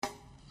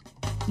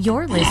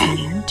You're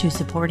listening to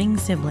Supporting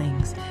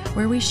Siblings,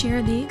 where we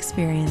share the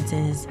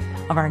experiences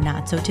of our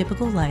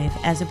not-so-typical life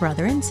as a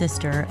brother and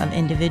sister of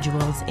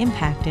individuals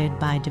impacted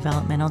by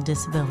developmental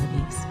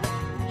disabilities.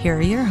 Here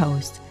are your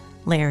hosts,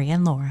 Larry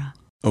and Laura.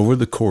 Over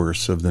the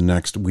course of the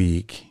next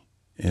week,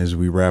 as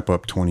we wrap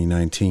up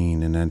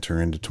 2019 and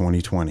enter into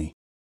 2020,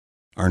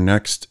 our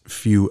next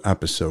few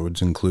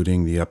episodes,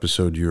 including the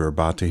episode you're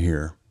about to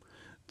hear,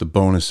 the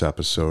bonus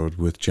episode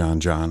with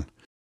John,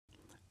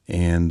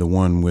 and the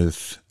one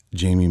with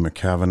Jamie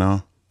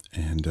McCavanagh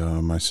and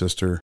my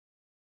sister,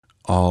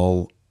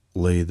 all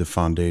lay the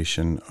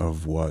foundation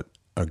of what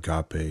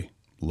agape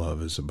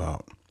love is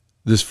about.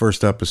 This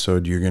first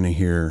episode, you're going to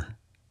hear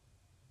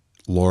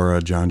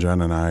Laura, John,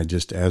 and I,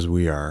 just as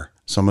we are.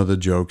 Some of the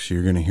jokes,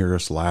 you're going to hear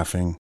us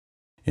laughing,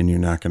 and you're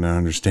not going to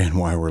understand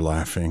why we're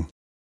laughing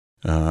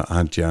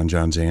on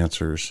John's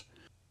answers.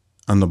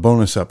 On the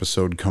bonus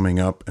episode coming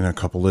up in a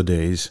couple of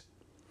days,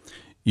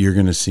 you're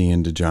going to see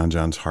into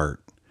John's heart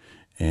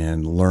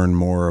and learn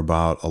more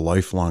about a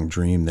lifelong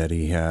dream that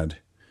he had,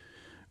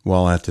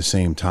 while at the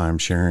same time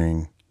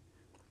sharing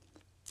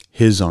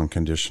his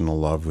unconditional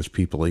love with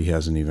people he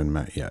hasn't even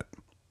met yet.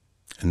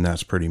 And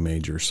that's pretty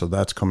major. So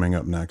that's coming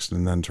up next.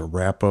 And then to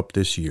wrap up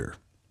this year,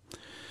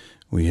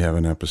 we have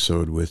an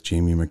episode with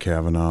Jamie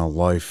McCavanagh,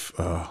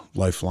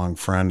 lifelong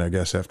friend, I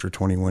guess after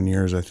 21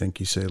 years, I think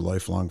you say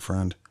lifelong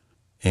friend.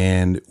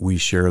 And we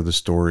share the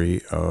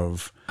story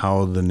of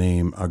how the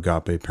name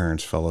Agape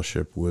Parents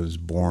Fellowship was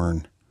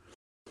born.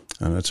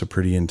 And it's a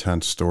pretty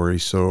intense story.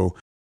 So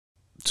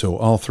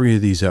all three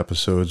of these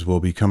episodes will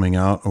be coming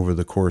out over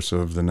the course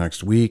of the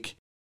next week.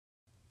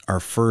 Our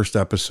first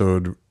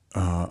episode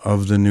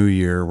of the new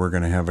year, we're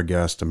going to have a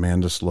guest,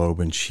 Amanda Slobe,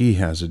 and she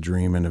has a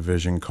dream and a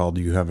vision called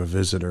You Have a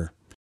Visitor.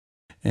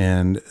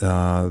 And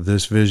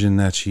this vision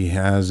that she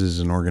has is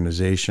an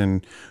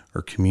organization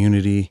or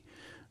community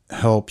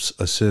helps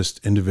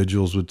assist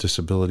individuals with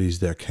disabilities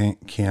that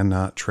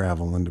cannot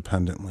travel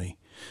independently,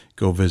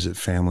 go visit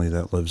family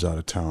that lives out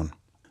of town.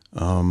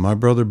 My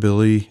brother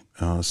Billy,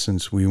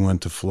 since we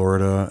went to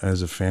Florida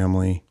as a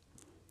family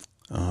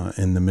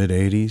in the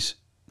mid-'80s,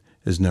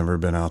 has never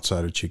been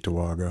outside of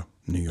Cheektowaga,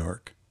 New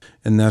York.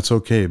 And that's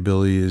okay.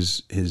 Billy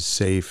is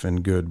safe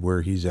and good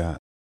where he's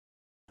at.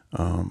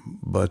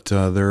 But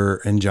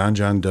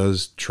John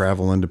does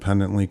travel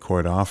independently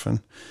quite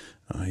often.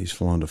 He's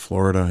flown to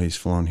Florida. He's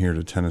flown here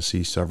to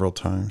Tennessee several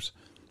times.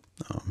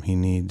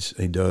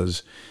 He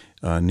does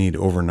need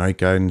overnight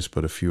guidance,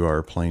 but a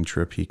few-hour plane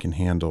trip he can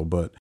handle.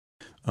 But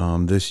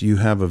this You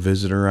Have a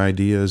Visitor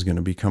idea is going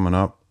to be coming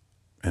up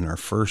in our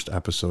first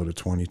episode of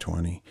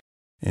 2020.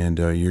 And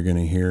you're going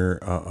to hear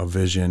a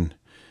vision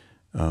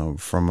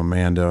from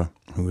Amanda,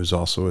 who is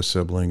also a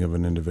sibling of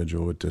an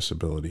individual with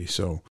disability.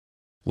 So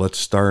let's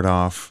start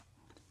off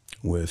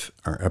with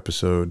our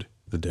episode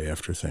the day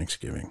after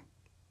Thanksgiving.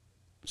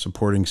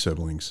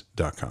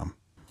 SupportingSiblings.com.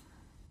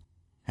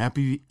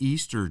 Happy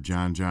Easter,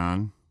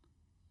 John.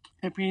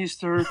 Happy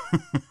Easter.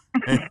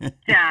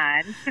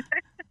 John.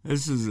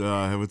 This is,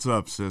 what's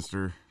up,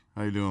 sister?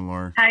 How you doing,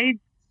 Laura? Hi,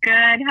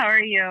 good. How are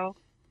you?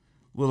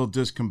 A little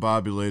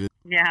discombobulated.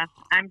 Yeah,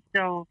 I'm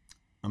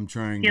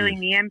trying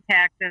feeling the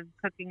impact of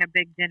cooking a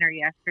big dinner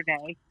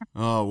yesterday.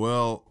 Oh,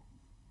 well,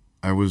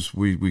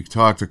 we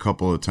talked a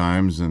couple of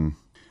times, and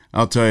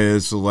I'll tell you,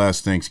 it's the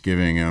last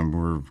Thanksgiving, and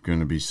we're going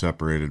to be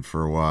separated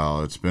for a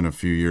while. It's been a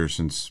few years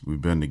since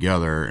we've been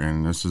together,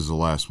 and this is the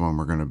last one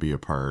we're going to be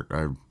apart.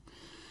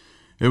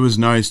 It was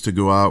nice to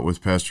go out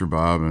with Pastor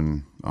Bob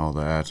and all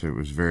that. It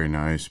was very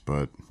nice,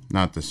 but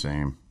not the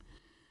same.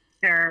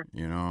 Sure.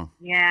 You know?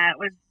 Yeah, it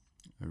was.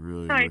 I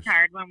really it's always wish.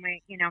 hard when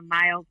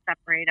miles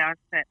separate us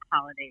at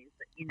holidays,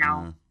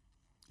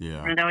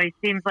 Yeah. It always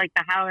seems like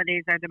the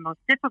holidays are the most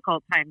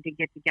difficult time to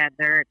get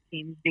together, it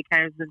seems,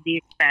 because of the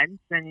expense.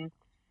 And,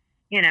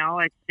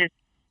 it's just,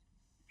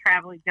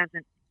 traveling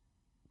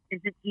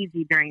isn't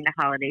easy during the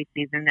holiday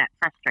season. That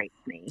frustrates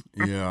me.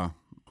 Yeah.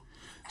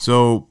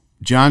 So,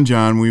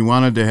 John, we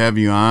wanted to have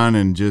you on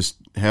and just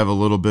have a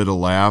little bit of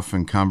laugh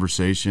and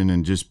conversation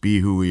and just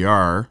be who we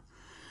are.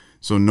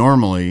 So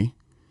normally,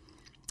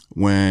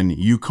 when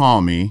you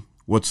call me,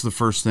 what's the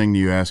first thing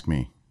you ask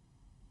me?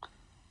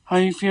 How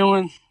you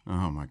feeling?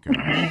 Oh, my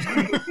gosh.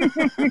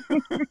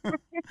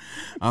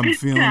 I'm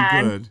feeling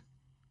good.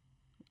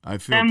 I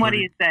feel Then what do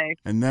pretty- you say?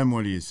 And then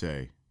what do you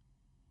say?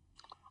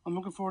 I'm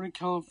looking forward to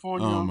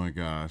California. Oh, my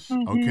gosh.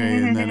 Okay,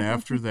 and then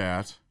after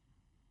that,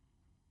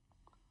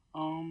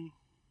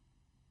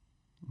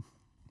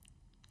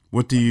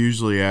 what do you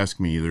usually ask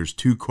me? There's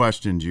two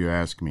questions you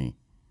ask me.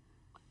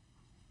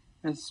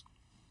 It's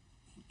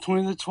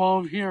 20 to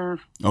 12 here.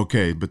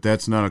 Okay, but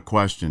that's not a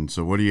question.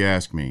 So what do you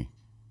ask me?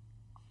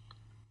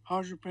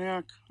 How's your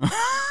back?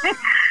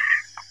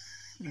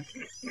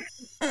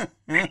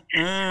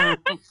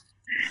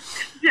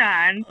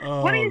 John,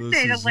 what do you this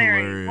say to is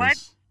Larry?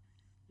 hilarious.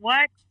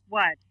 What?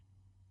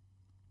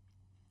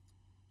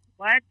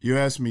 You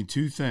asked me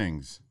two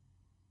things.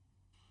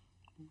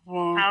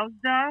 Well, How's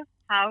the?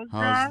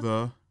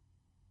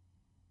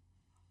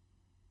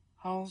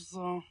 how's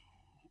the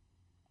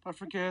I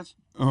forget.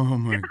 Oh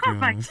my Oh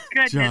my God.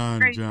 goodness John,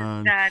 gracious,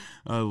 John, John.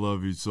 I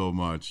love you so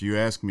much. You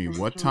ask me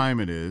what time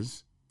it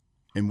is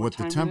and What what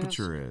the time it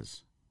temperature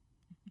is.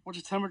 What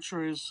the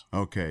temperature is?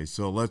 Okay,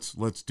 so let's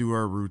do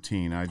our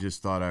routine. I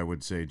just thought I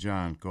would say,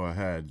 John, go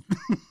ahead.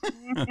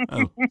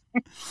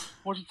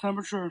 What's the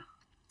temperature?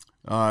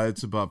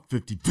 It's about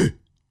 50.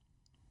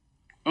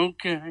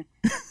 Okay.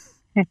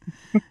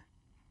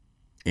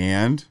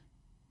 And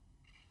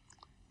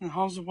And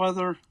how's the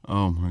weather?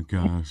 oh my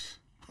gosh,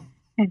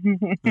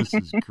 this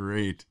is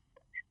great.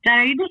 John,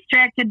 are you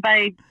distracted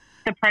by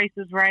The Price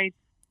is Right?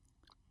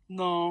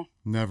 No.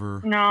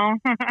 Never. No.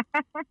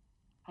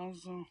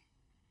 How's the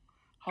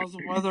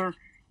weather?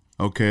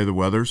 Okay, the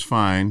weather's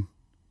fine.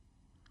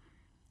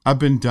 I've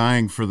been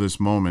dying for this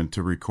moment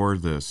to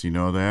record this. You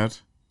know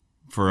that?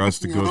 For us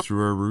to go Yeah.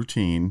 through our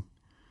routine.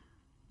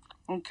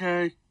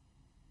 Okay.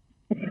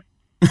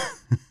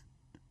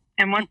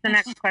 And what's the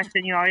next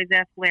question you always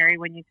ask Larry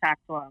when you talk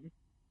to him?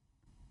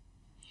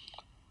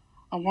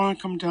 I want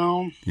to come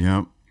down.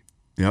 Yep,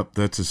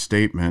 that's a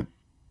statement.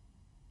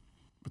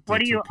 But What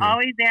do that's you okay.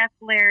 always ask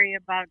Larry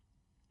about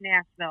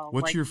Nashville?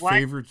 What's Like, your what?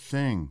 favorite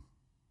thing?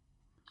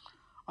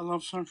 I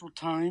love Central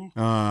Time.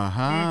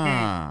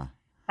 Uh-huh.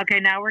 Okay,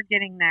 now we're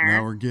getting there.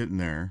 Now we're getting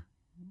there.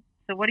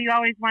 So what do you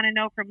always want to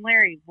know from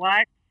Larry?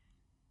 What?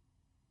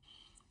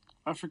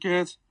 I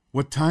forget.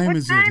 What time What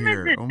is time it is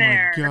here? it Oh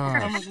there? my What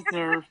time gosh. is it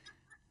there?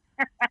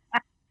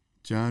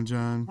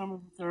 John. What time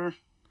is it there?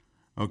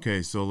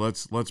 Okay, so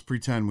let's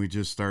pretend we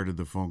just started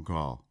the phone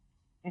call.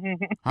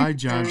 Hi,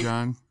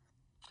 John.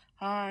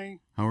 Hi.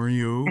 How are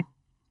you?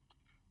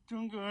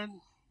 Doing good.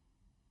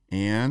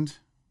 And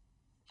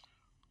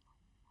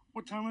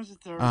What time is it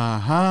there?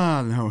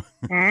 aha. No.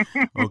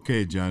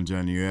 Okay, John,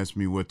 you asked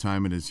me what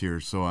time it is here,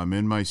 so I'm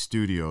in my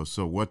studio.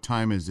 So what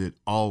time is it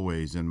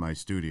always in my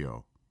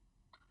studio?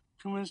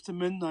 2 minutes to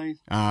midnight.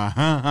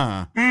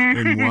 Aha.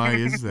 And why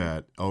is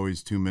that?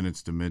 Always 2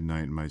 minutes to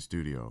midnight in my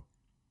studio.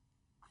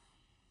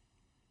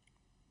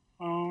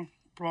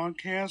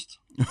 Broadcast.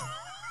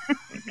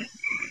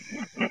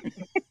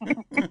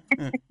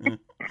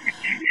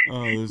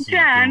 Oh, this is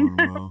John.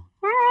 going well.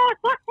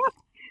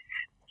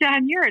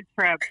 John, you're a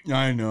trip.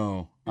 I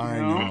know.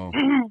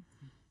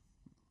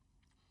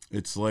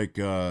 It's like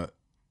You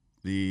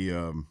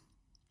know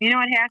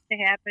what has to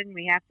happen?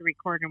 We have to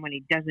record him when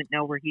he doesn't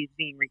know where he's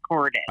being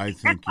recorded. I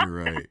think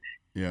you're right.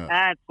 Yeah.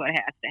 That's what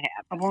has to I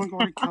happen. want to go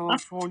to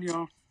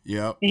California.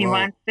 Yeah. He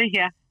Well, wants to,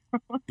 yeah.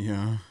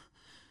 yeah.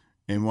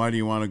 And why do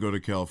you want to go to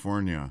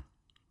California?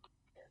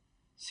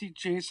 See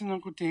Jason,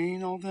 Uncle Danny,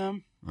 and all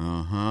them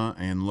Uh-huh.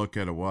 And look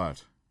at a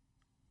what?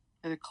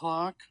 at a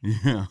clock.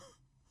 Yeah.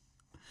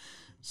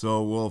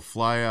 So we'll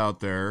fly out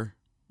there.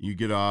 You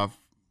get off.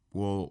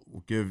 We'll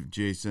give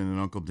Jason and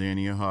Uncle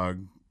Danny a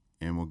hug,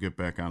 and we'll get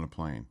back on a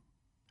plane.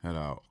 Head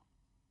out.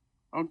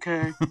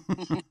 Okay.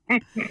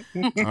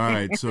 All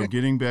right. So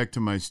getting back to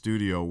my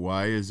studio,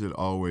 why is it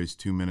always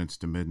 2 minutes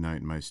to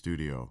midnight in my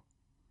studio?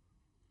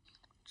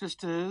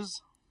 Just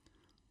is.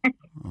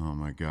 Oh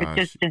my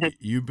gosh.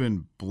 You've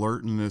been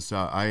blurting this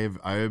out. I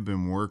have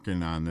been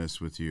working on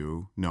this with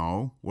you.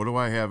 No. What do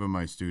I have in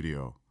my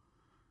studio?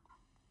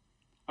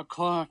 A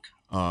clock.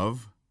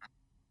 Of?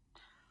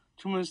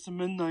 2 minutes to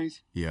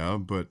midnight. Yeah,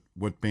 but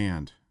what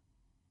band?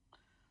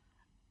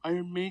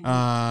 Iron Maiden.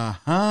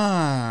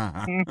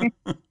 Uh-huh.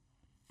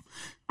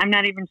 I'm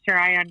not even sure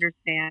I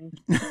understand.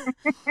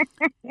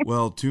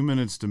 Well, 2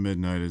 minutes to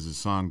midnight is a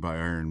song by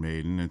Iron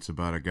Maiden. It's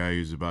about a guy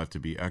who's about to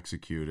be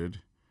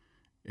executed.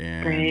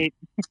 And Great.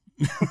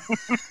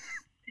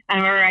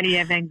 I'm already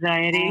have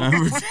anxiety.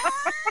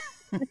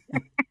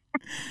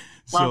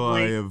 So I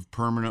Lovely. have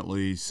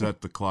permanently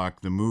set the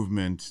clock. The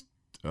movement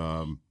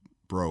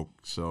broke,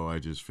 so I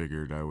just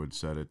figured I would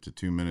set it to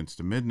 2 minutes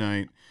to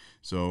midnight.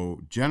 So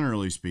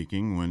generally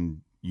speaking,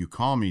 when you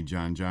call me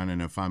John,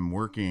 and if I'm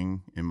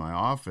working in my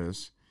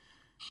office,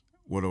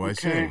 what do I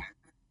say? Okay.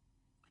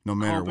 No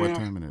matter Call what back.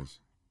 time it is.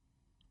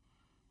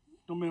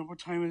 No matter what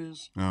time it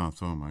is. Oh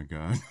my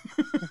God.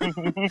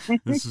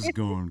 This is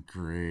going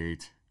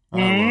great. I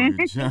love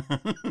you, John.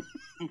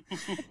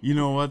 You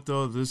know what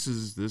though? This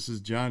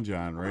is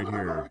John right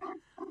here.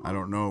 I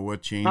don't know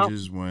what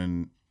changes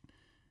when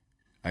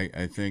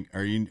I think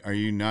are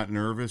you not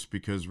nervous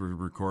because we're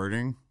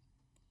recording?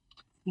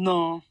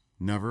 No.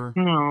 Never?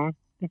 No,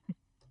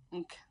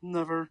 Okay.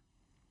 Never.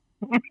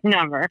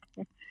 never.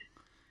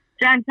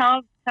 John,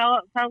 tell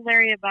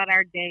Larry about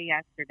our day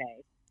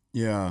yesterday.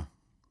 Yeah.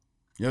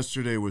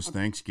 Yesterday was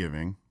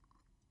Thanksgiving.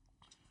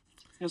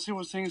 Yes, it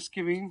was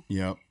Thanksgiving.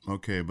 Yep.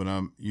 Okay, but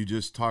you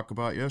just talk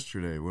about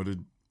yesterday.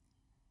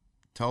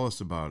 Tell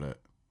us about it.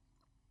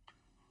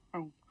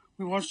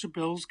 We watched the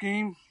Bills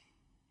game.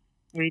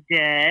 We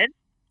did.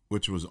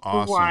 Which was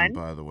awesome, won?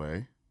 by the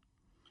way.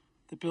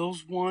 The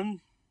Bills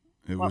won.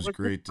 It What was was the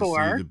great to see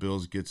score? the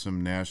Bills get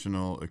some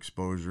national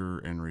exposure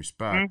and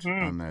respect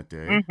Mhm. on that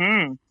day.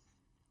 Mm-hmm.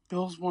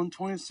 Bills won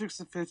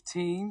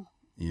 26-15.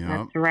 Yep.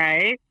 That's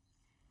right.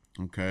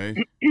 Okay.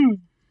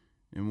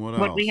 And what else?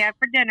 What we have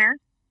for dinner?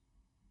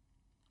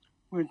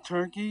 We had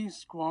turkey,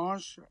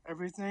 squash,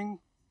 everything.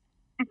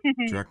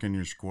 Trekking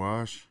your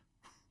squash.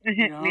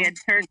 Yeah. We had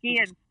turkey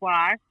and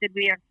squash. Did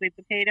we have sweet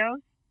potatoes?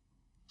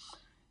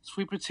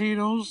 Sweet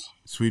potatoes,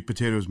 Sweet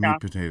potatoes, meat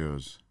Stuff.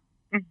 potatoes.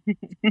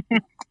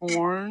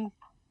 corn,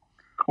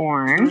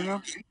 Corn,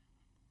 turnips,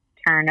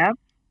 turnip,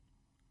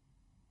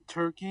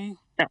 turkey,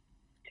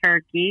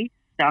 turkey,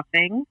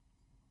 stuffing,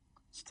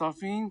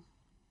 stuffing,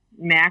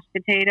 mashed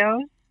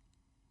potatoes.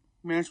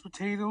 mashed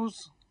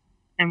potatoes,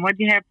 And what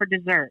do you have for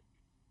dessert?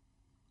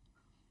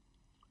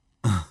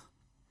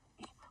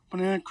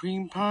 banana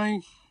cream pie,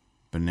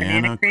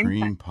 Banana cream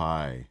cream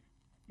pie.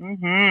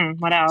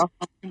 What else?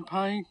 pumpkin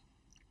pie.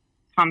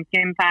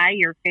 Pumpkin pie,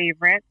 your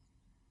favorite.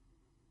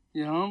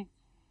 Yeah.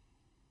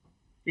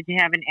 Did you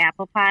have an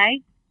apple pie?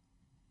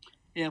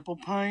 Apple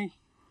pie.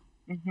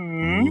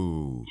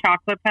 Ooh,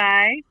 Chocolate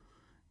pie.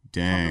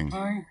 dang.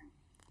 Pie.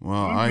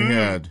 Well, I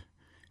had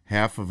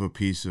half of a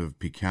piece of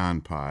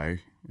pecan pie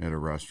at a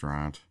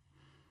restaurant.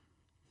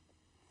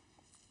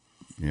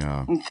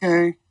 Yeah.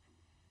 Okay.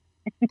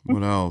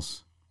 What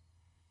else?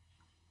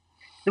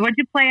 So what'd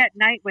you play at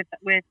night with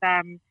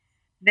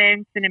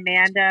Vince and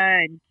Amanda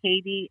and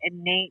Katie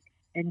and Nate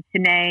and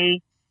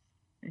Tanae?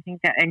 I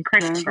think that and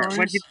Christopher.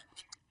 What'd you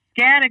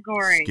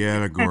category?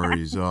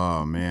 Categories.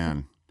 Oh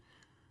man.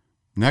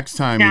 Next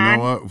time, John? you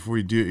know what? If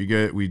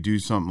we do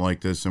something like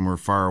this and we're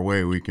far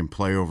away, we can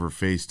play over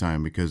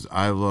FaceTime because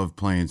I love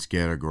playing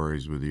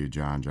categories with you,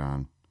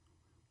 John.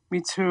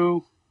 Me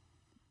too.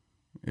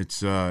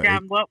 It's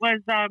John, what was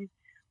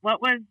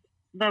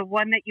the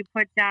one that you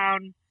put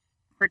down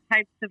for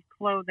types of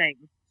clothing?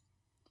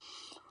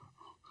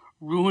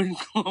 Ruined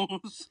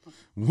clothes.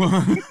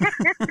 what?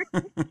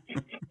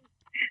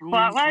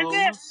 What was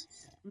it?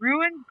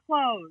 Ruined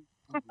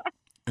clothes.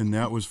 And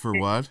that was for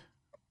what?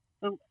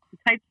 The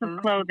types of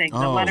clothing. The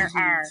Oh. letter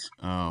R.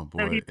 Oh boy.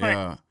 So he put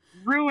Yeah.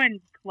 ruined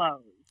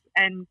clothes.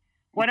 And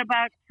what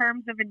about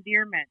terms of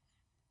endearment?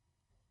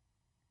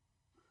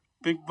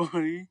 Big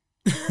buddy.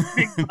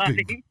 Big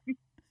buddy.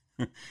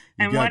 You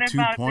And got what 2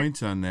 about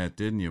points on that,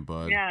 didn't you,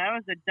 bud? Yeah, that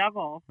was a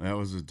double. That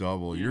was a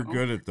double. You're Yeah.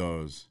 good at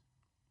those.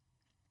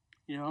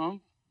 Yeah.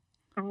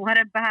 What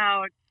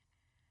about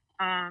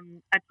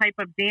a type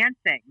of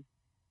dancing?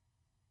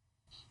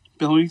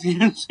 Belly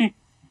dancing.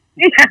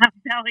 Yeah,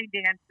 belly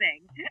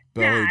dancing.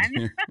 Belly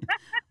John,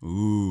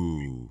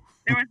 Ooh.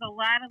 there was a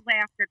lot of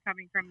laughter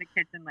coming from the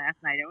kitchen last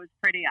night. It was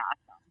pretty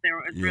awesome. It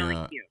was really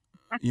Yeah. cute.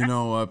 You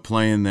know what?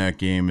 Playing that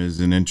game is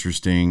an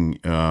interesting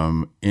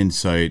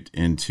insight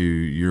into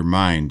your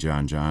mind,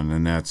 John,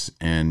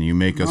 and you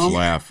make us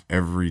laugh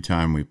every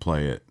time we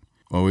play it.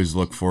 Always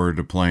look forward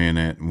to playing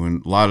it.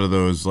 When a lot of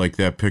those, like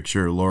that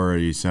picture, Laura,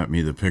 you sent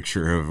me the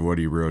picture of what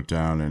he wrote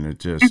down, and it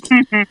just,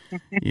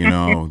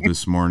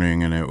 this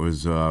morning, and it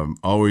was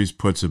always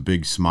puts a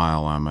big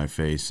smile on my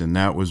face, and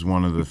that was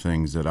one of the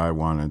things that I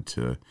wanted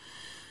to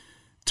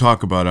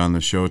talk about on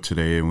the show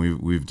today, and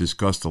we've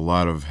discussed a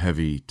lot of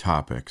heavy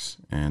topics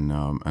and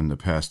the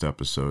past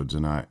episodes,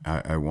 and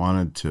I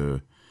wanted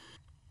to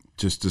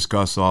just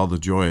discuss all the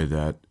joy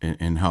that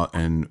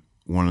and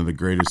one of the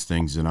greatest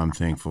things that I'm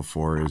thankful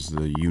for is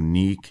the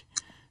unique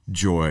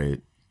joy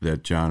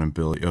that John and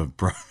Billy have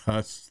brought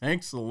us.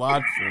 Thanks a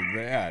lot for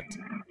that.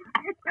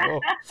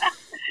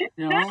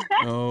 Yeah.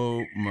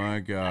 Oh my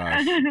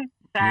gosh. Sorry,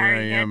 Here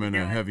I you am had in to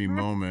a do it. heavy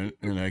moment,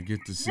 and I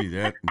get to see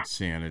that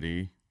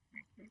insanity.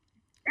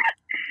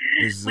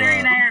 Larry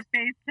and I are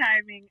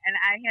FaceTiming, and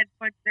I had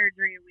foot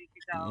surgery a week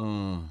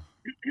ago,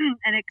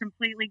 and it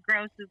completely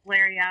grosses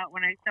Larry out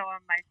when I show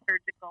him my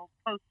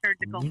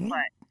post-surgical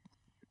foot.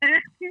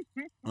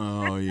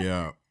 Oh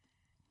yeah.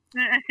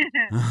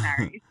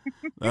 Sorry.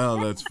 Well,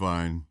 that's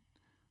fine.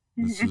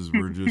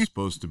 We're just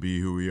supposed to be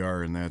who we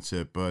are, and that's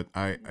it. But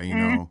I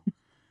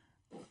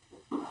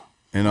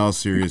in all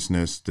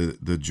seriousness,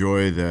 the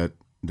joy that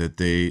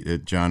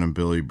John and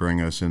Billy bring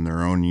us in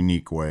their own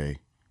unique way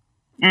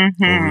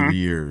over the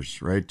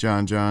years, right,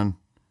 John?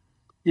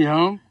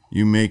 Yeah.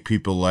 You make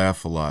people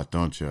laugh a lot,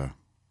 don't you?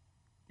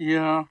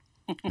 Yeah.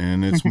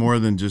 And it's more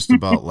than just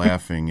about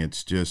laughing;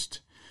 it's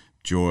just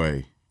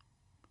joy.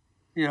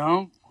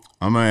 Yeah.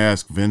 I'm gonna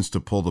ask Vince to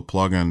pull the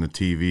plug on the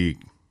TV.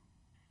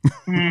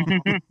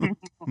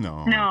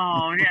 No.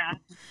 No, yeah.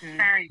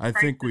 Sorry. I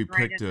Price think we is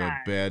Right picked is a High.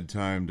 bad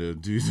time to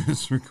do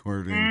this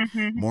recording.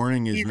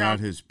 Morning is He's not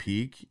all- his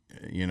peak,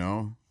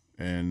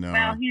 and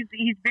Well,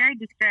 he's very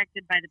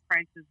distracted by the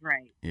Price is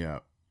Right. yeah.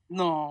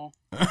 No.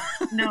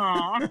 No.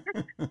 Are they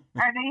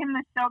in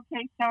the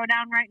Showcase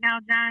Showdown right now,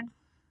 John?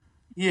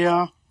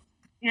 Yeah.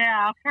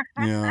 Yeah.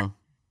 Yeah.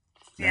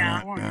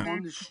 Yeah. I want to go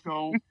on the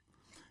show.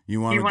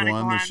 You want to wanna go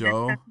on the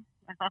show?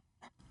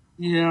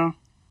 Yeah.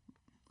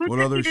 Who What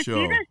took other you to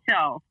show? see this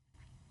show?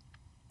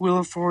 Wheel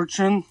of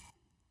Fortune.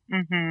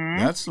 Mm-hmm.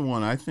 That's the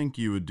one I think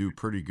you would do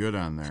pretty good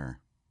on there.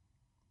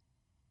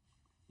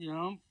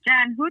 Yeah.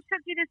 John, who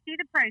took you to see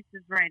the Price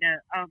is Right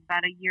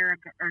about a year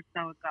or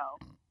so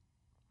ago?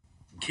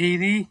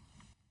 Katie.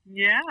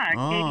 Yeah,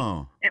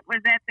 Oh, Katie. It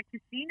was at the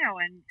casino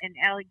in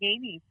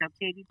Allegheny, so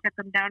Katie took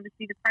him down to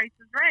see the Price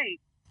is Right.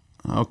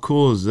 how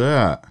cool is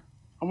that?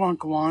 I want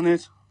to go on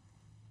it.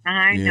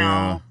 I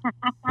know.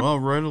 Well,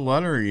 write a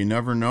letter. You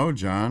never know,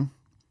 John.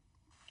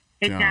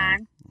 Hey,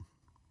 John.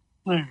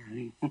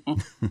 Larry.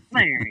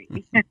 Larry.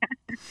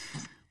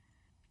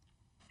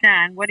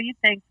 John, what are you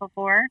thankful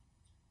for?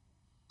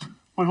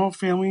 My whole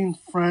family and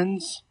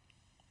friends.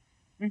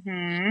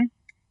 Mm-hmm.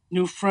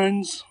 New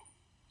friends.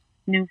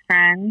 New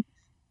friends.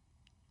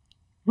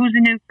 Who's a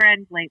new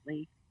friend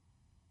lately?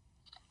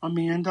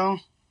 Amanda.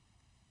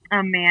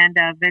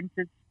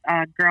 Vince's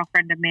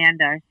girlfriend,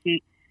 Amanda.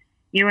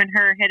 You and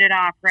her hit it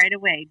off right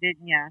away,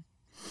 didn't you?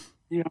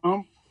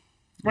 Yeah.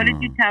 What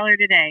did you tell her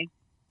today?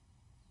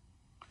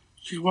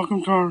 She's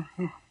welcome to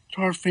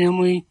our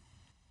family.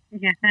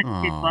 Yeah,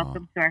 she's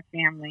welcome to our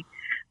family.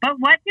 But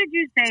what did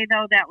you say,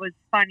 though, that was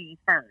funny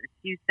first?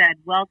 You said,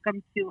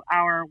 welcome to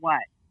our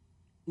what?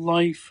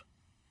 Life.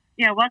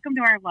 Yeah, welcome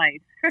to our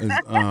life.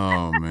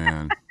 Oh,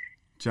 man.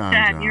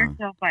 John. You're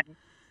so funny.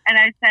 And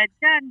I said,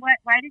 John,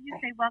 why did you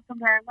say welcome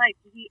to our life?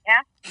 He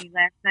asked me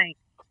last night,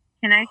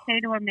 can I say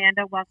to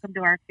Amanda, welcome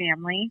to our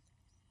family?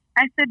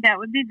 I said, that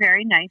would be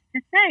very nice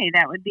to say.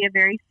 That would be a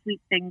very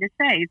sweet thing to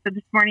say. So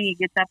this morning he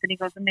gets up and he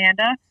goes,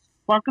 Amanda,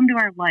 welcome to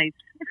our life.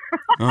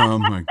 Oh,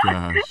 my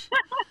gosh.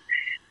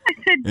 I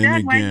said,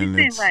 John, why did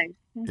you say life?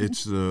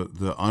 It's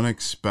the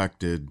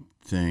unexpected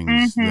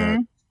things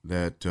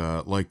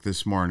that like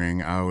this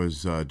morning, I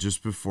was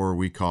just before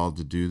we called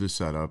to do the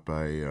setup,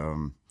 I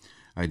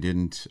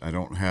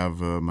don't have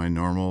my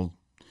normal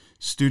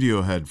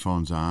studio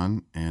headphones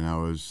on, and I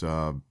was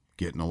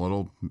getting a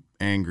little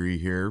angry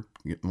here,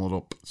 getting a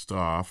little pissed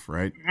off,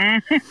 right?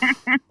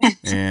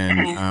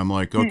 And I'm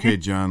like, okay,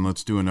 John,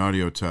 let's do an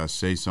audio test.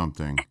 Say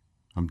something.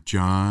 I'm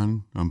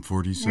John. I'm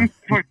 47.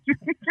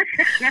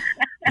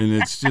 And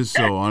it's just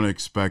so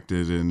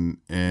unexpected.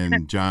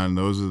 And John,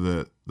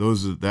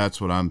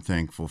 that's what I'm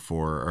thankful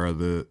for, are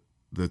the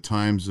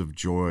times of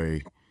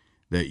joy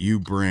that you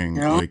bring.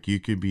 Yeah. Like, you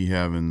could be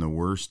having the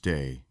worst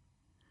day,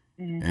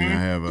 Mm-hmm. and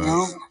I have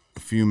a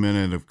few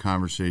minutes of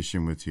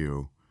conversation with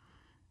you,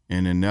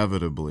 and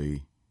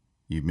inevitably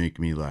you make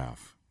me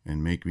laugh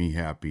and make me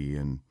happy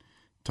and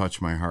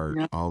touch my heart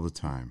all the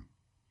time.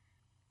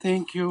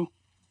 Thank you.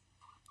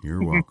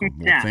 You're welcome.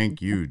 Well,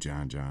 thank you,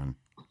 John.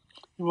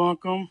 You're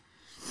welcome.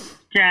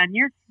 John,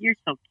 you're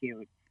so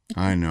cute.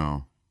 I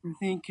know.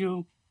 Thank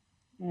you.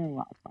 You're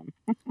welcome.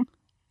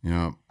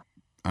 Yeah.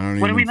 I don't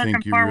What are we even think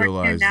looking you forward to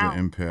realize now? the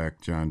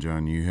impact,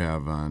 John, you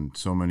have on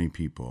so many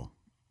people.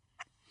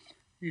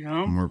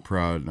 Yeah. And we're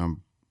proud.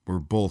 We're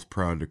both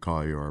proud to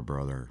call you our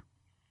brother.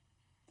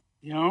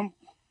 Yeah.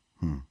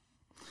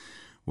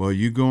 Well,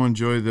 you go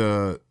enjoy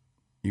the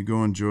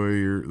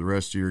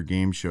rest of your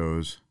game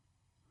shows.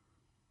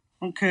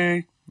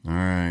 Okay. All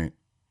right.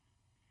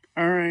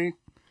 All right.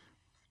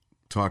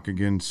 Talk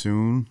again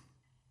soon.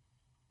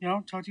 Yeah.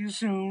 Talk to you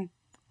soon.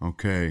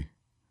 Okay.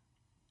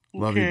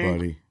 Love you,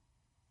 buddy.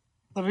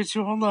 Love you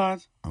too a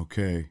lot.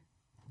 Okay.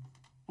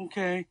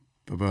 Okay.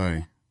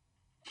 Bye-bye.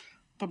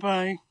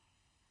 Bye-bye.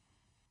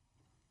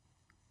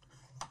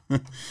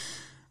 Did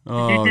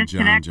you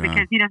disconnect John.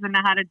 because he doesn't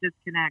know how to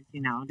disconnect,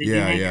 Did you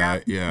hang it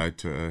up?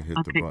 I hit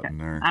the button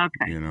there.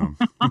 Okay.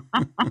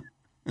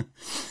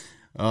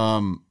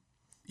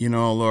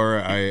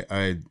 Laura,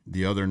 I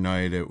the other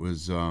night it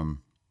was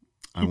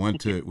I went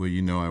to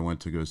I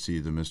went to go see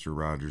the Mr.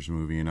 Rogers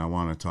movie, and I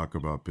want to talk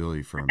about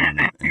Billy for a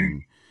minute.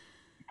 And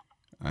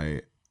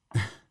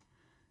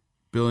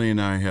Billy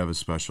and I have a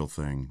special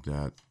thing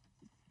that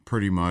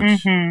pretty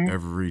much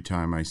every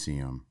time I see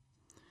him,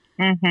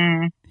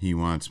 he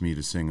wants me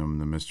to sing him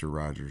the Mr.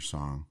 Rogers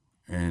song.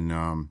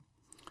 And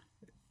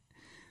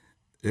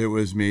it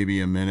was maybe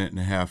a minute and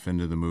a half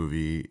into the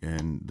movie,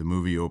 and the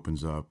movie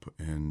opens up,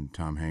 and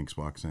Tom Hanks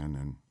walks in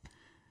and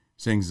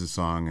sings the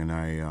song, and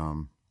I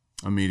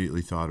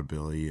immediately thought of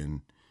Billy,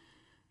 and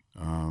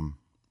I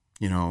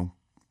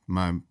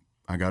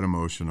got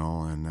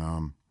emotional,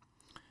 and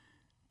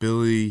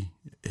Billy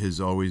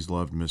has always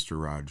loved Mr.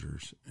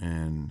 Rogers,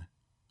 and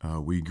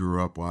we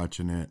grew up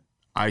watching it.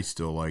 I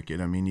still like it.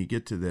 I mean, you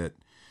get to that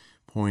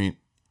point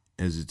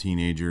as a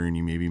teenager and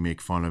you maybe make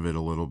fun of it a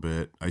little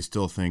bit. I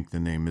still think the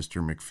name Mr.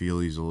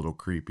 McFeely's a little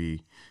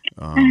creepy.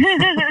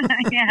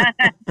 Yeah,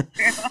 that's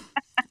true.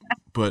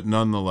 But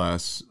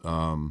nonetheless,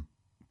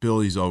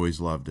 Billy's always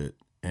loved it.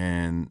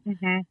 And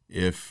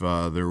if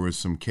there was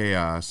some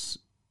chaos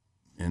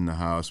in the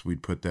house,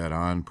 we'd put that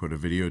on, put a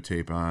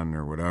videotape on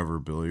or whatever.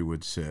 Billy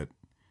would sit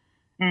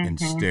and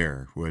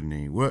stare, wouldn't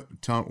he? What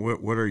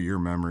are your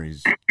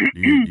memories? Do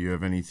you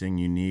have anything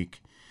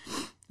unique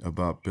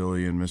about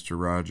Billy and Mr.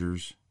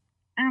 Rogers?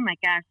 Oh my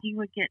gosh, he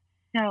would get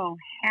so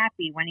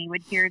happy when he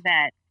would hear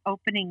that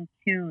opening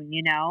tune,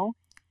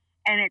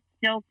 and it's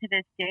still to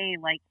this day,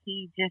 like,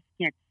 he just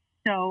gets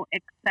so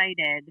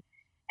excited.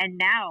 And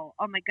now,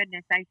 oh my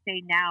goodness, I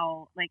say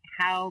now, like,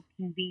 how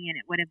convenient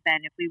it would have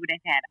been if we would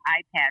have had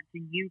iPads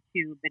and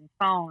YouTube and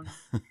phones,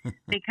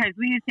 because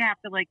we used to have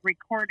to, like,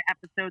 record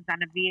episodes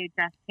on a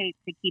VHS tape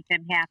to keep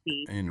him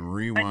happy. And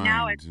rewind. But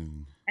now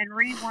and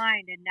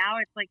rewind, and now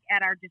it's, like,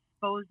 at our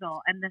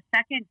disposal. And the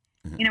second,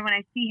 when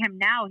I see him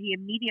now, he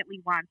immediately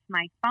wants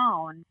my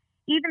phone.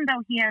 Even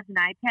though he has an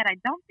iPad, I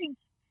don't think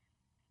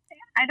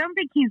I don't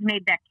think he's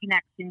made that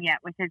connection yet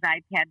with his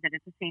iPad that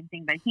it's the same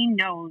thing, but he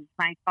knows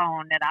my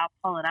phone that I'll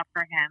pull it up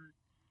for him.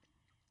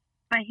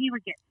 But he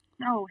would get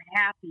so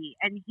happy,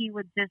 and he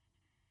would just,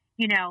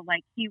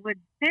 like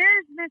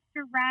there's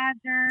Mr.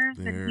 Rogers,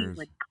 and he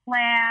would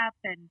clap,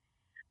 and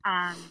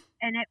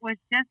it was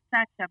just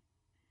such a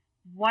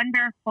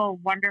wonderful,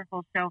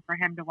 wonderful show for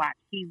him to watch.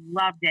 He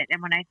loved it.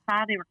 And when I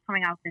saw they were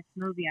coming out with this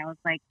movie, I was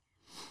like,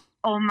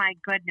 oh my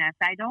goodness,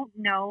 I don't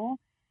know.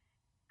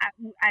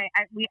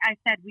 I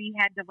said we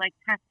had to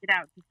test it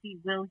out to see,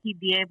 will he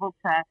be able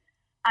to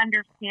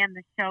understand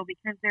the show,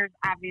 because there's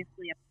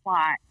obviously a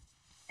plot,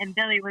 and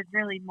Billy was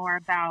really more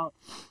about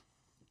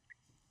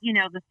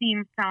the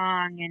theme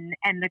song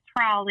and the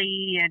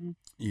trolley and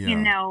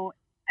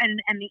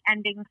and the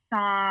ending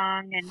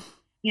song, and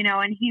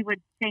and he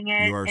would sing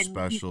it. Your and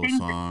special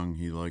song,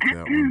 he liked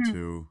that one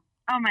too.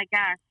 Oh my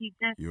gosh, he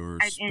just Your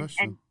special.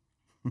 And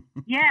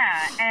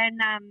yeah,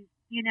 and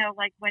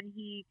when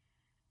he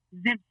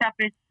zips up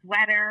his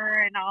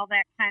sweater and all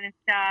that kind of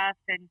stuff,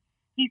 and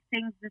he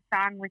sings the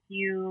song with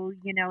you,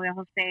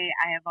 he'll say,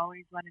 I have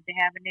always wanted to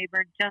have a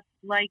neighbor just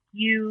like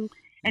you,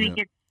 and he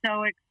gets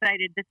so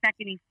excited the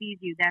second he sees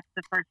you. That's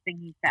the first thing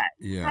he says.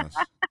 Yes.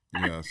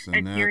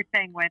 And it's your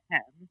thing with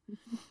him.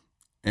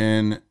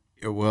 And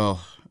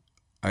well,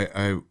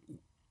 I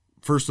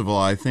first of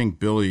all, I think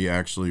Billy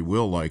actually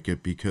will like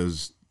it,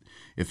 because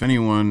if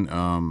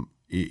anyone,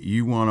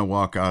 you want to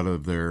walk out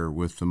of there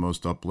with the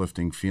most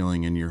uplifting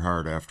feeling in your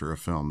heart after a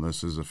film,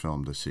 this is a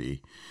film to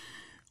see.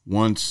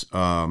 Once,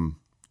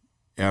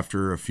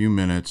 after a few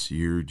minutes,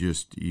 you're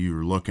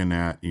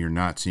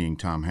not seeing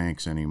Tom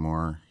Hanks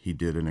anymore. He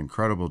did an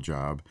incredible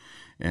job.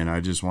 And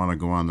I just want to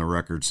go on the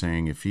record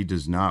saying, if he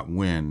does not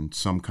win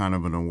some kind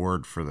of an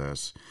award for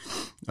this,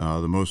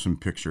 the Motion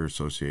Picture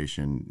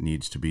Association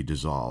needs to be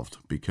dissolved,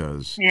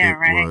 because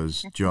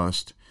was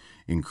just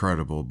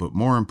incredible. But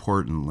more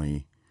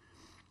importantly,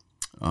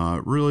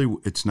 really,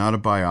 it's not a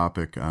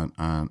biopic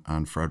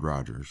on Fred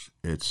Rogers.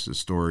 It's a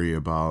story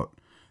about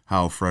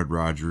how Fred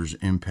Rogers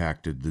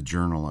impacted the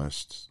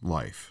journalist's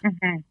life,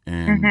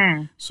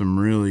 and some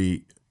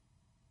really,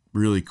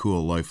 really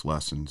cool life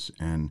lessons.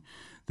 And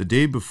the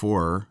day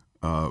before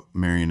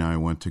Mary and I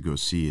went to go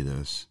see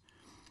this,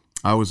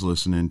 I was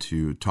listening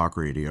to talk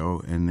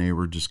radio, and they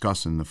were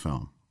discussing the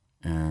film.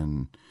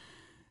 And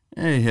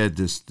they had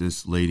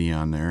this lady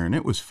on there, and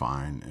it was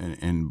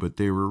fine. But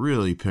they were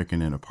really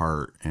picking it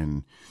apart.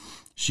 And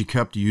she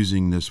kept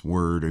using this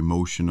word,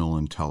 emotional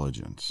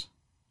intelligence,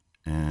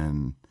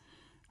 and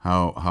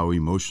how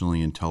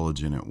emotionally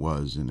intelligent it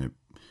was. And it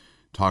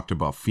talked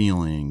about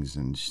feelings,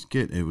 and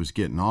it was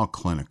getting all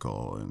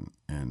clinical.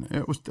 And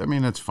it was,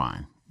 that's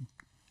fine.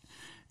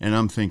 And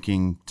I'm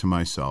thinking to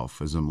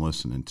myself as I'm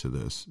listening to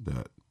this,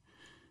 that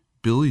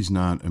Billy's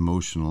not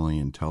emotionally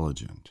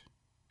intelligent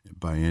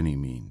by any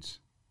means.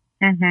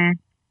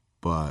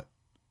 But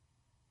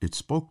it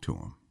spoke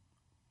to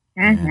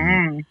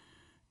him.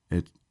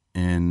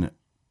 And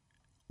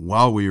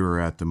while we were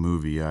at the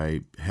movie,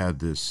 I had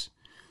this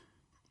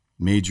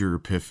major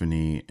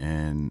epiphany,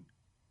 and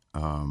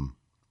I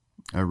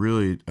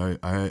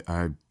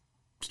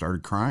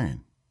started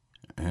crying.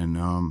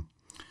 And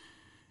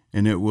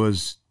it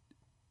was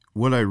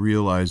what I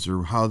realized,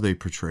 or how they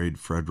portrayed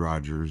Fred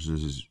Rogers,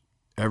 is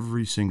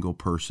every single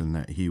person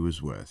that he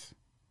was with,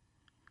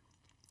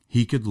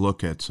 he could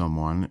look at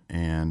someone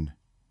and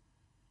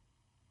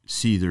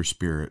see their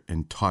spirit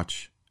and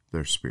touch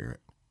their spirit.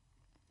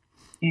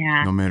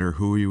 Yeah. No matter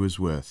who he was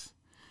with.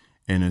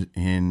 And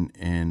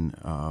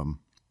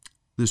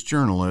this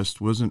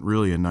journalist wasn't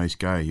really a nice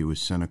guy. He was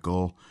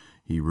cynical.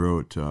 He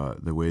wrote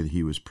the way that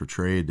he was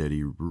portrayed, that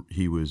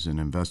he was an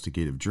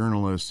investigative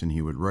journalist, and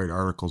he would write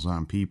articles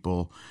on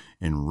people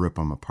and rip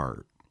them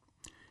apart.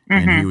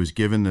 And he was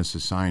given this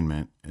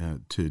assignment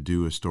to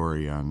do a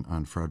story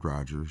on Fred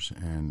Rogers,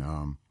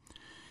 and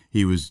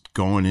he was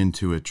going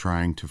into it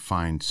trying to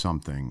find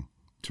something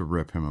to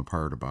rip him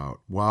apart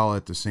about, while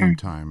at the same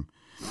time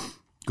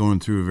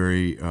going through a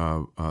very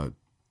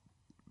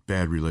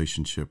bad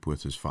relationship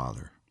with his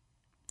father.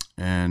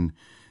 And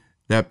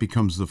that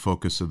becomes the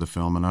focus of the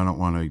film, and I don't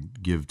want to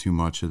give too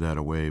much of that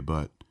away,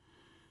 but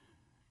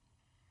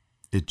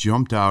it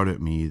jumped out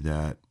at me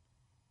that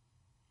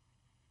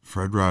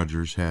Fred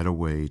Rogers had a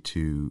way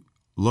to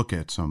look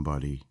at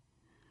somebody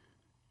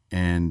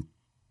and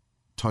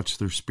touch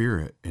their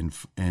spirit,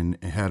 and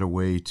had a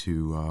way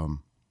to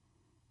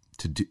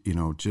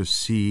just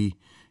see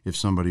if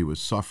somebody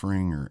was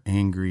suffering or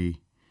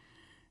angry,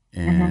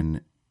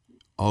 and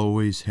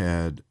always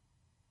had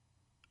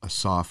a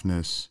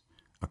softness,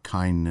 a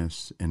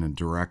kindness, and a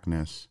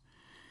directness,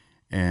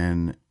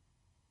 and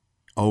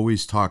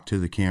always talked to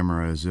the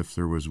camera as if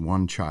there was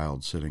one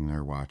child sitting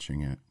there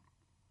watching it,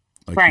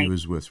 like he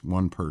was with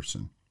one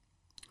person.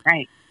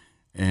 Right.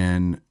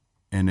 And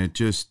it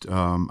just,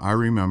 I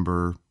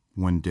remember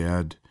when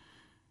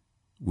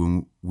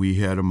we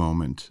had a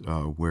moment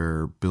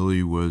where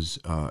Billy was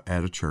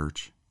at a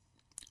church,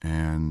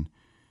 and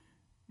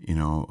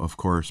of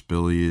course,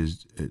 Billy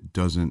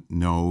doesn't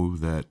know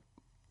that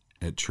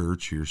at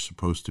church, you're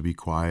supposed to be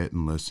quiet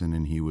and listen,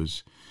 and he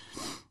was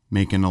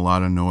making a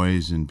lot of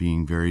noise and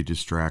being very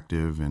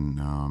distractive.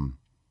 And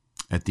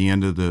at the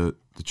end of the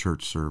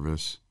church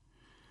service,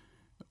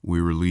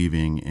 we were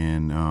leaving,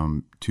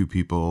 and two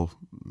people,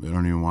 I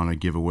don't even want to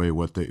give away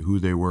who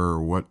they were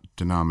or what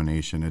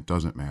denomination, it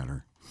doesn't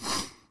matter.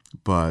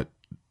 But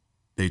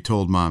they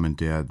told Mom and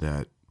Dad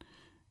that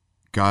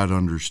God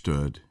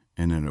understood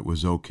and that it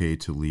was okay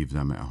to leave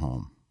them at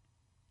home.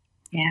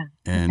 Yeah.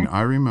 And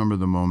I remember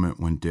the moment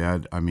when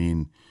Dad,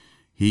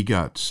 he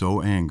got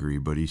so angry,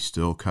 but he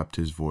still kept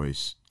his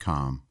voice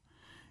calm.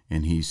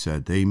 And he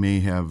said, they may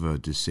have a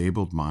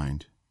disabled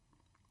mind,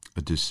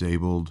 a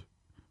disabled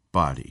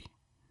body,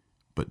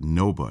 but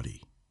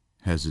nobody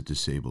has a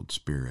disabled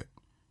spirit.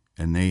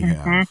 And they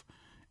have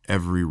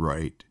every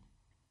right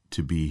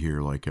to be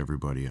here like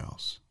everybody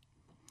else.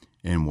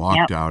 And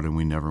walked out, and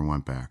we never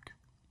went back.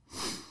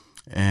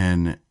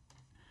 And,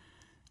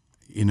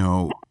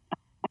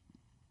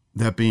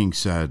 that being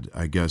said,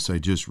 I guess I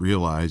just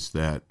realized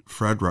that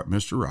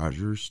Mr.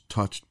 Rogers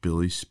touched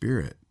Billy's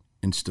spirit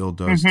and still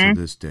does to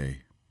this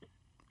day.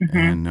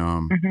 And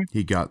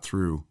he got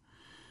through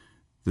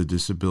the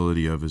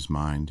disability of his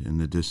mind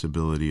and the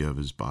disability of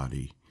his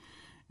body.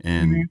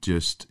 And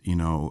just,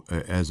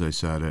 as I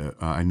said,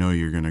 I know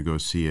you're going to go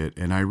see it.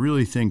 And I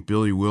really think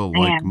Billy will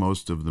like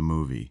most of the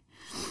movie.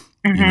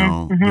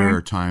 There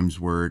are times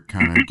where it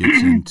kind of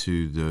gets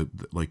into the,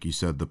 like you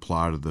said, the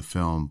plot of the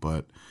film,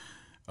 but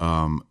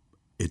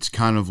it's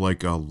kind of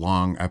like a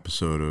long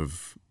episode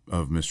of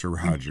Mr.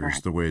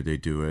 Rogers, the way they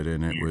do it.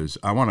 And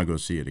I want to go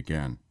see it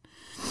again.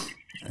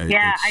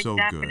 It's so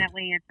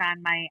definitely, good. It's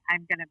on my,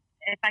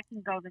 if I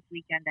can go this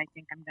weekend, I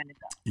think I'm going to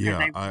go.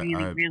 Yeah. I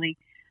really,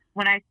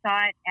 when I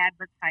saw it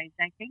advertised,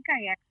 I think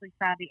I actually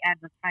saw the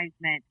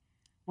advertisement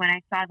when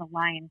I saw The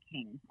Lion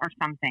King or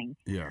something.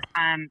 Yeah.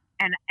 And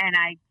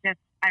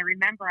I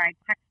remember I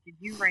texted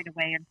you right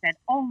away and said,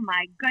 "Oh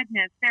my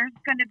goodness, there's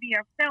going to be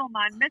a film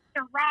on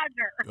Mr.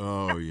 Rogers."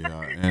 Oh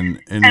yeah,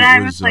 and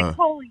I was like,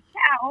 "Holy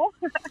cow!"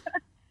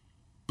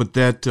 But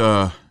that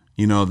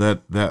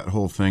that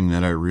whole thing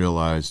that I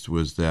realized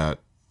was that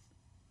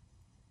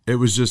it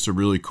was just a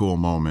really cool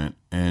moment,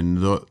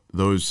 and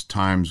those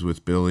times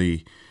with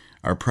Billy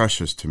are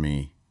precious to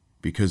me,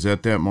 because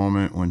at that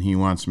moment when he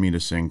wants me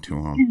to sing to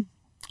him,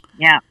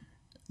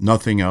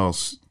 nothing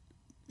else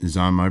is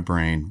on my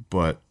brain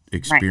but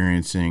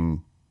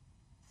experiencing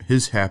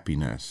his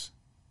happiness.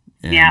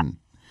 And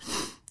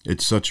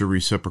it's such a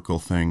reciprocal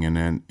thing.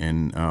 And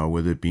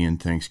with it being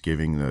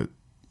Thanksgiving,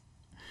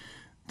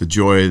 the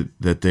joy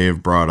that they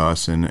have brought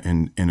us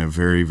in a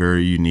very,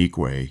 very unique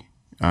way,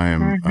 I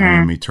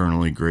am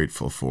eternally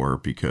grateful for,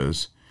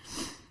 because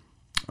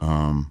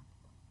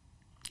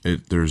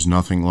there's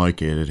nothing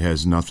like it. It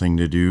has nothing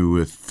to do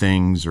with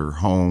things or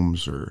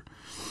homes or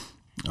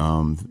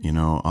all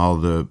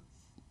the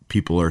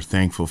people are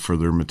thankful for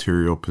their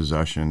material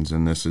possessions,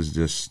 and this is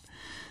just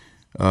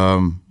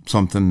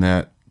something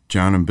that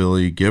John and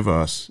Billy give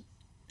us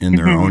in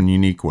their own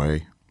unique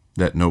way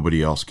that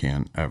nobody else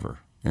can ever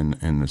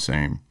in the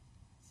same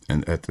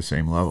and at the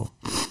same level.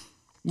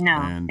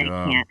 No, they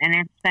can't. And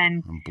it's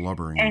been, I'm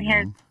blubbering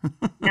again. No,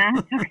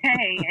 it's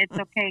okay. It's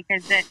okay,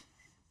 because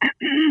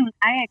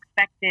I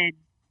expected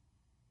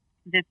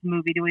this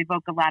movie to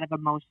evoke a lot of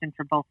emotion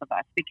for both of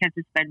us, because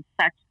it's been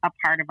such a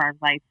part of our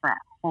life for our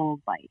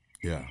whole life.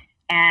 Yeah.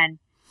 And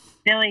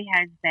Billy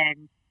has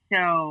been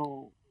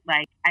so,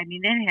 it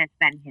has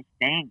been his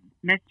thing.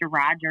 Mr.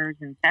 Rogers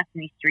and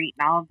Sesame Street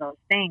and all of those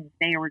things,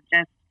 they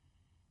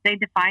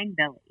define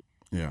Billy.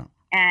 Yeah.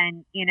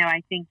 And,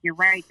 I think you're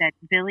right that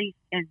Billy,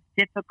 as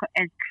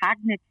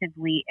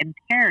cognitively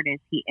impaired as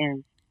he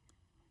is,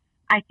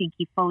 I think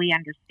he fully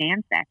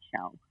understands that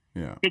show.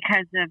 Yeah.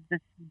 Because of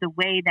the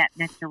way that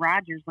Mr.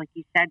 Rogers, like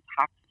you said,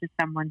 talks to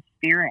someone's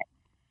spirit.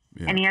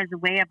 Yeah. And he has a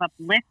way of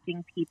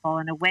uplifting people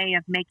and a way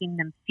of making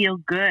them feel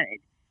good.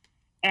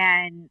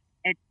 And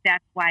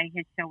that's why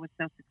his show was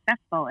so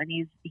successful. And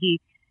he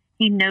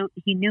knew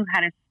how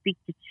to speak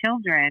to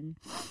children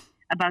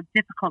about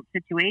difficult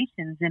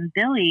situations. And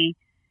Billy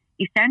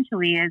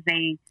essentially is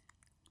an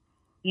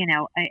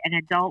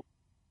adult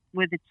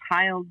with a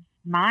child's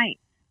mind.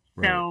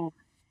 Right. So,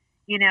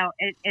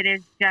 it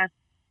is just,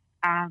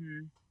 I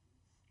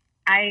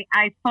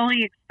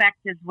fully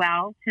expect as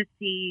well to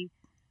see,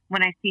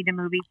 when I see the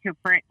movie,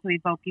 for it to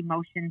evoke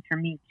emotion for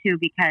me too,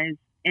 because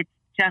it's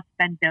just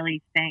been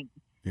Billy's thing.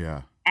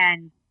 Yeah.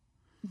 And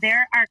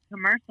there are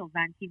commercials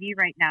on TV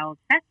right now of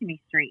Sesame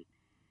Street,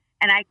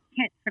 and I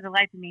can't for the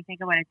life of me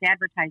think of what it's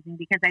advertising,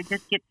 because I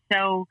just get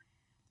so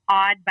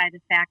awed by the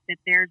fact that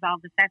there's all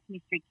the Sesame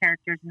Street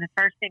characters. And the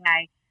first thing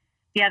I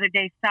the other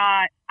day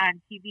saw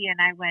on TV,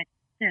 and I went,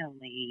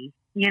 Billy,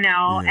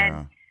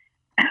 and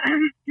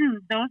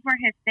those were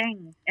his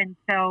things. And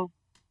so,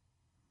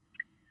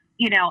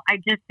 I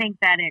just think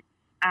that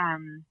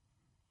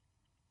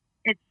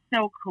it's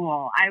so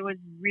cool. I was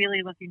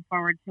really looking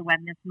forward to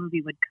when this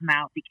movie would come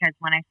out, because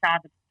when I saw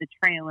the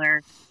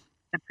trailer,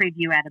 the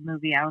preview at a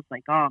movie, I was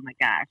like, oh my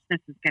gosh, this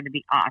is going to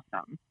be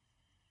awesome.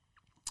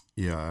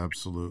 Yeah,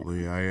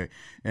 absolutely.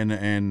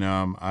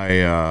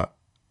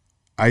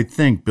 I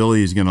think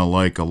Billy is going to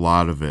like a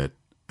lot of it.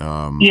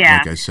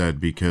 Like I said,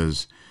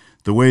 because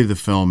the way the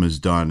film is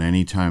done,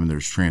 anytime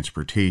there's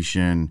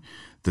transportation,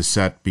 the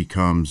set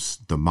becomes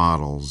the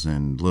models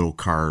and little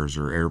cars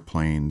or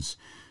airplanes,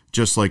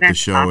 just like the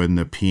show. And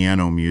the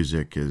piano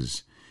music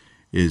is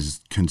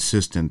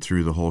consistent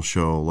through the whole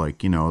show. Like,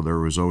 there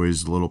was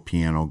always a little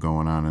piano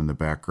going on in the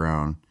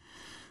background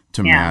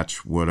to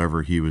match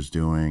whatever he was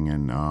doing.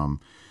 And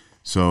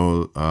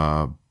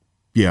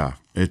yeah,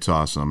 it's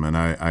awesome. And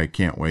I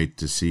can't wait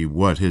to see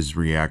what his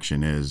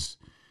reaction is.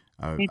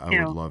 I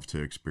would love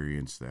to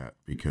experience that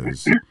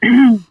because,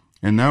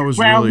 and that was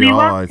really all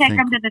I think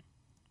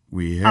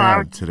we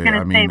had today.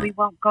 I was going to say, we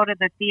won't go to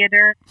the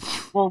theater.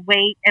 We'll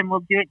wait and we'll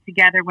do it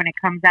together when it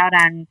comes out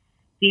on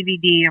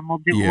DVD, and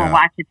we'll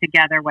watch it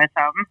together with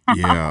him.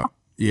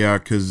 Yeah.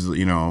 Cause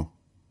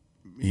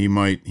he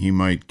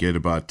might get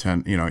about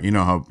 10, you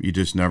know how you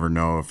just never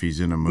know if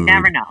he's in a mood. You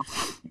never know.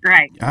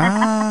 Right.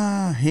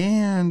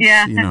 Hands,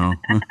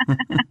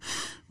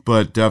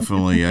 But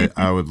definitely,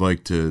 I would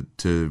like to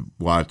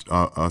watch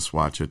us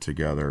watch it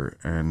together.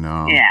 And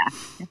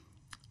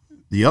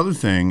the other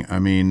thing, I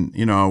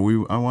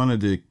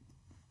wanted to,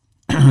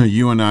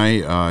 you and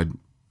I,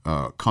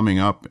 coming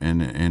up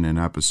in an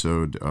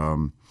episode. I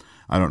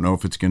don't know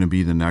if it's going to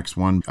be the next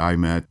one. I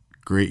met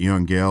great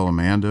young gal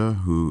Amanda,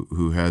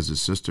 who has a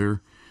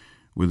sister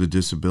with a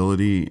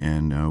disability,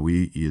 and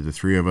the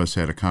three of us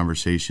had a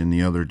conversation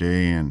the other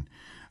day, and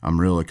I'm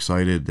real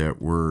excited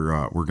that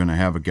we're going to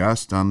have a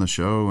guest on the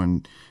show,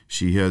 and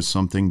she has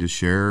something to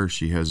share.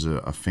 She has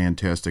a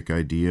fantastic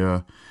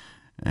idea,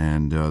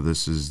 and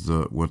this is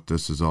what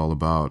this is all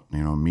about.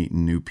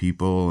 Meeting new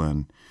people,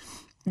 and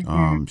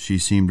she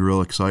seemed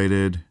real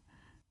excited.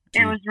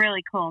 It was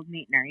really cool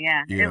meeting her.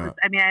 Yeah. It was.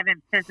 I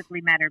haven't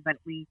physically met her, but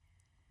we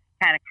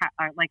had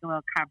a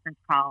little conference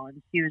call, and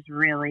she has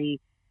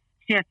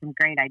some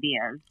great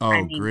ideas.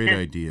 Oh, great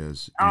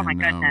ideas. Oh, my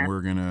goodness.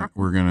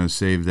 We're gonna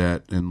save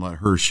that and let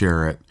her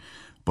share it.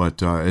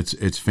 But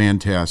it's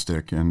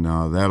fantastic, and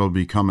that'll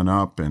be coming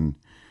up.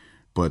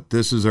 But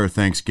this is our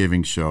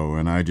Thanksgiving show,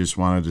 and I just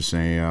wanted to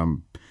say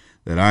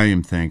that I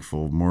am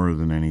thankful more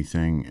than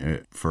anything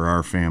for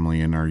our family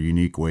in our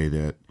unique way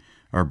that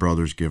our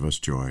brothers give us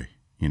joy.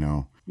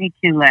 Me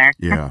too, Larry.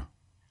 Yeah,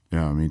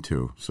 me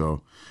too.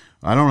 So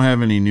I don't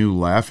have any new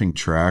laughing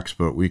tracks,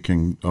 but we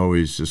can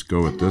always just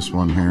go with this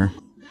one here.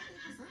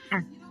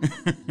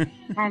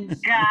 Oh,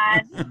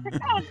 God.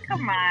 Oh,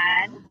 come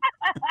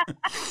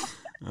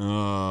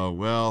on.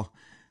 Well,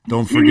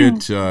 don't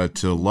forget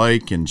to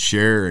like and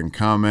share and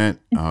comment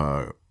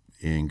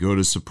and go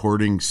to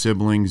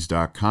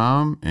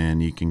supportingsiblings.com,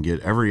 and you can get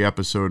every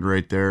episode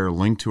right there.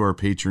 Link to our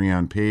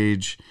Patreon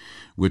page,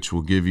 which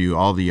will give you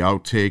all the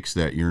outtakes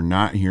that you're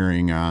not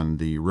hearing on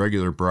the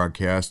regular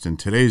broadcast. And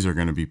today's are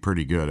going to be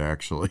pretty good,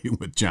 actually,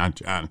 with John.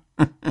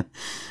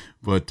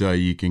 But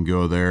you can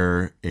go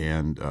there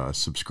and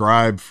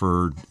subscribe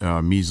for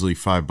measly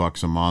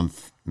 $5 a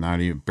month,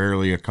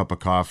 barely a cup of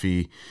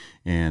coffee.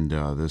 And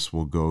this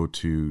will go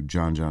to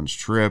John's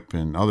trip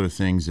and other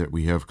things that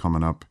we have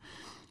coming up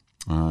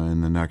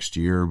in the next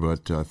year.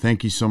 But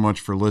thank you so much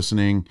for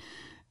listening.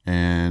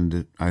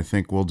 And I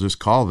think we'll just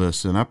call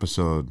this an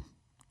episode.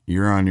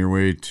 You're on your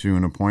way to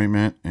an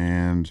appointment,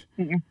 and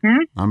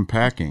I'm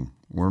packing.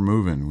 We're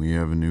moving. We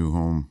have a new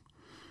home.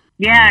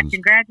 Yeah,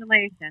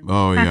 congratulations.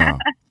 Oh, yeah.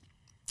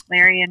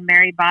 Larry and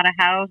Mary bought a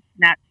house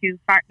not too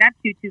far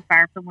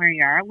from where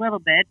you are, a little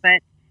bit,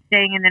 but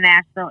staying in the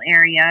Nashville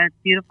area. It's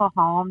a beautiful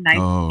home,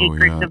 nice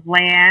acres of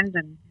land,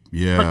 and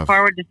look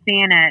forward to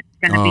seeing it. It's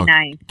going to be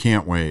nice.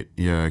 Can't wait.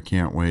 Yeah, I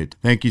can't wait.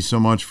 Thank you so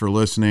much for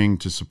listening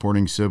to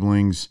Supporting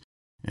Siblings.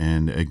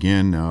 And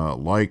again,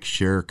 like,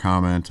 share,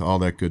 comment, all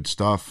that good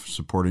stuff,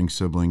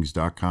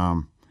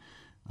 supportingsiblings.com.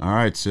 All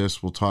right,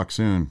 sis, we'll talk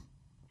soon.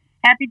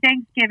 Happy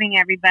Thanksgiving,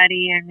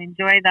 everybody, and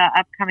enjoy the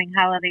upcoming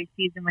holiday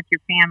season with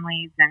your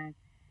families,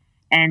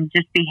 and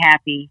just be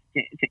happy.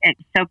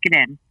 Soak it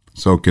in.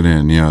 Soak it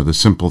in, yeah, the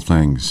simple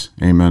things.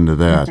 Amen to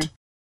that.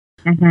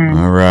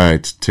 All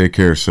right, take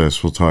care,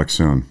 sis. We'll talk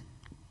soon.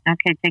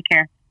 Okay, take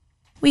care.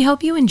 We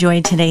hope you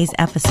enjoyed today's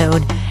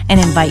episode and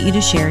invite you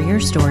to share your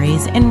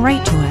stories and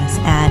write to us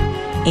at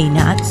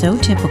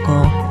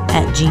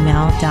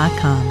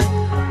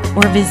anotsotypical@gmail.com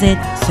or visit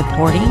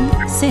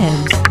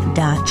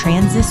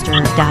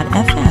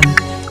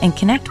supportingsibs.transistor.fm and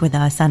connect with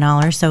us on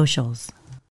all our socials.